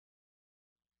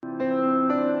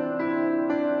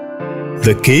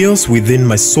The chaos within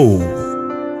my soul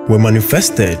were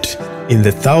manifested in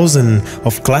the thousand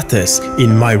of clatters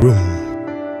in my room.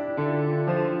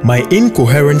 My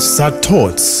incoherent sad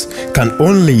thoughts can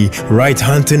only write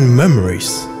haunting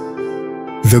memories.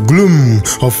 The gloom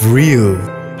of real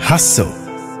hustle.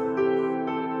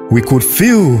 We could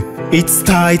feel its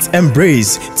tight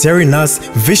embrace tearing us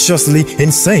viciously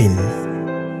insane.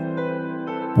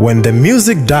 When the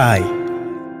music died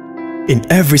in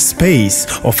every space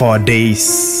of our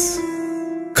days,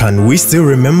 can we still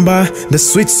remember the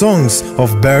sweet songs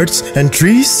of birds and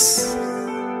trees?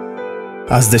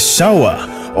 As the shower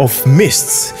of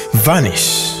mists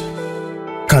vanish,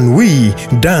 can we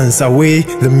dance away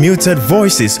the muted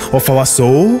voices of our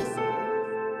soul?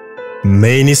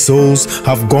 Many souls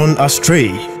have gone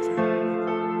astray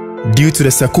due to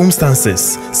the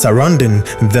circumstances surrounding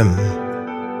them.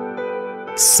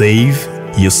 Save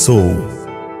your soul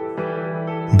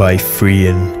by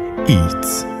freeing it.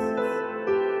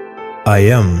 I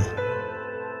am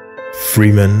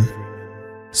Freeman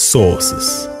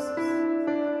Sorsis.